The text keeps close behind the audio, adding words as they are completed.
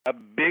The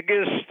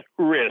biggest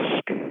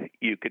risk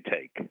you could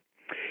take.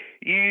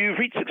 You've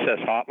reached Success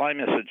Hotline,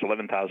 message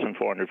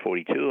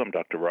 11,442. I'm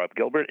Dr. Rob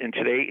Gilbert, and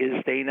today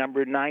is day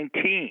number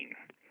 19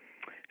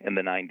 in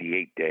the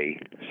 98-day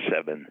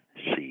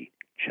 7C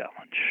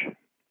challenge.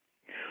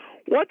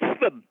 What's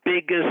the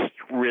biggest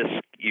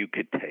risk you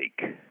could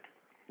take?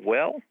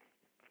 Well,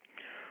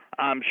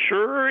 I'm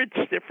sure it's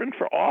different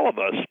for all of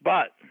us,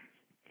 but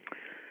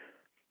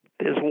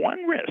there's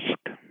one risk.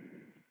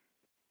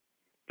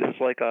 There's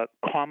like a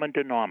common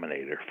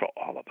denominator for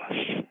all of us.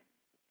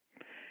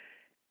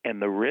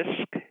 And the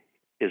risk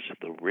is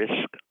the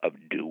risk of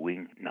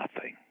doing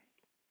nothing.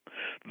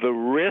 The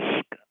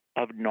risk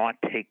of not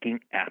taking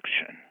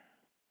action.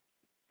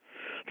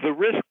 The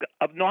risk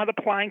of not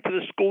applying to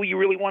the school you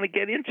really want to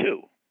get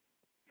into.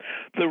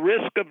 The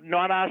risk of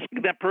not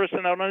asking that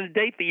person out on a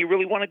date that you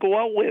really want to go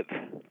out with.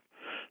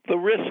 The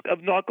risk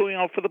of not going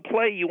out for the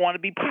play you want to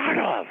be part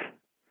of.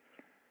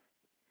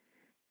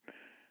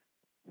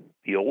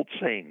 The old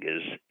saying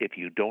is, if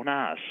you don't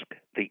ask,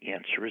 the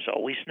answer is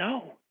always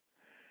no.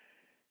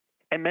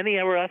 And many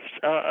of us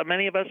are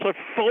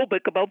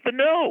phobic about the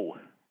no.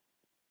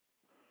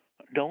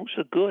 No's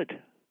are good.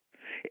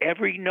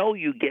 Every no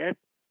you get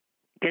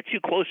gets you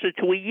closer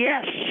to a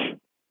yes.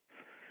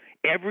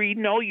 Every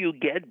no you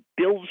get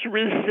builds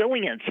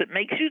resilience. It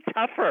makes you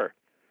tougher.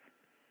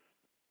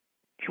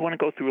 Do you want to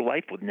go through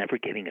life with never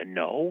getting a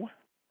no?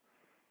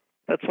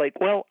 That's like,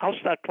 well, I'll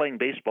start playing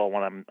baseball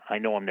when I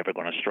know I'm never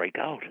going to strike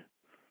out.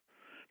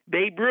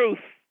 Babe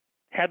Ruth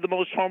had the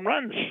most home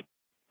runs.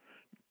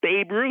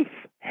 Babe Ruth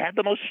had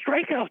the most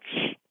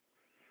strikeouts.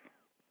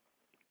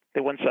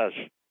 They once asked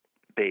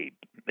Babe,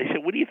 they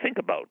said, what do you think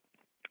about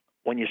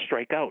when you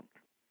strike out?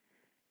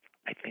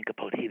 I think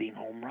about hitting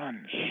home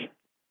runs.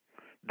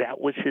 That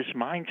was his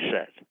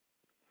mindset,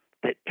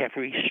 that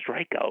every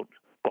strikeout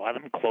got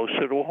him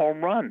closer to a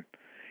home run.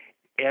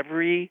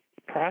 Every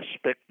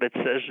prospect that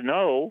says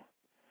no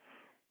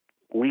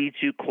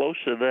leads you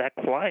closer to that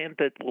client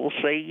that will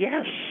say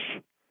yes.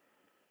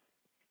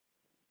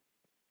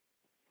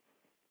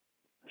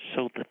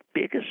 So the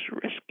biggest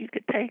risk you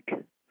could take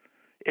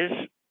is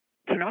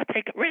to not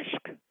take a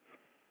risk.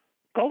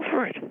 Go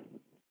for it.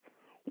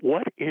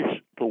 What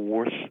is the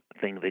worst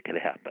thing that could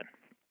happen?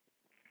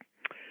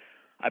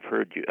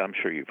 I'm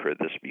sure you've heard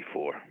this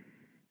before,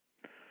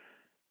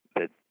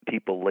 that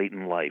people late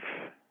in life,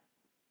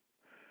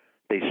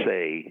 they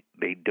say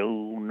they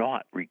do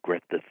not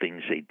regret the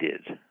things they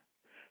did.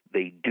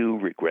 They do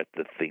regret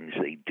the things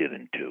they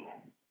didn't do.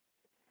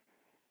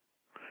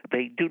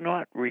 They do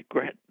not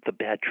regret the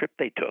bad trip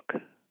they took.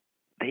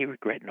 They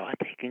regret not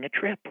taking a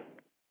trip.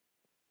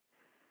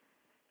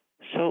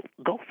 So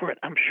go for it.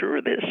 I'm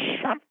sure there's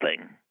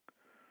something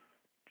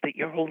that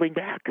you're holding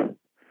back.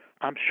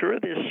 I'm sure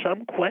there's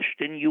some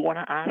question you want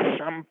to ask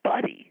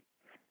somebody.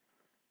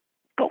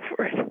 Go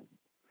for it.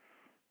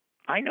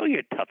 I know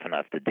you're tough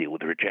enough to deal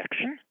with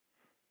rejection.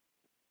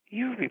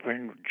 You've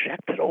been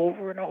rejected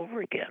over and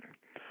over again.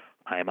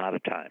 I am out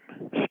of time.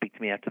 Speak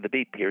to me after the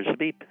beep. Here's the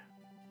beep.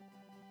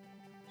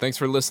 Thanks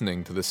for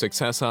listening to the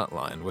Success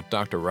Hotline with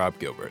Dr. Rob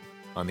Gilbert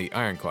on the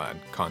Ironclad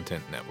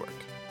Content Network.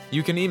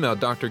 You can email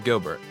Dr.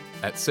 Gilbert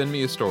at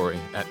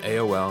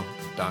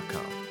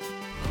sendmeastory@aol.com.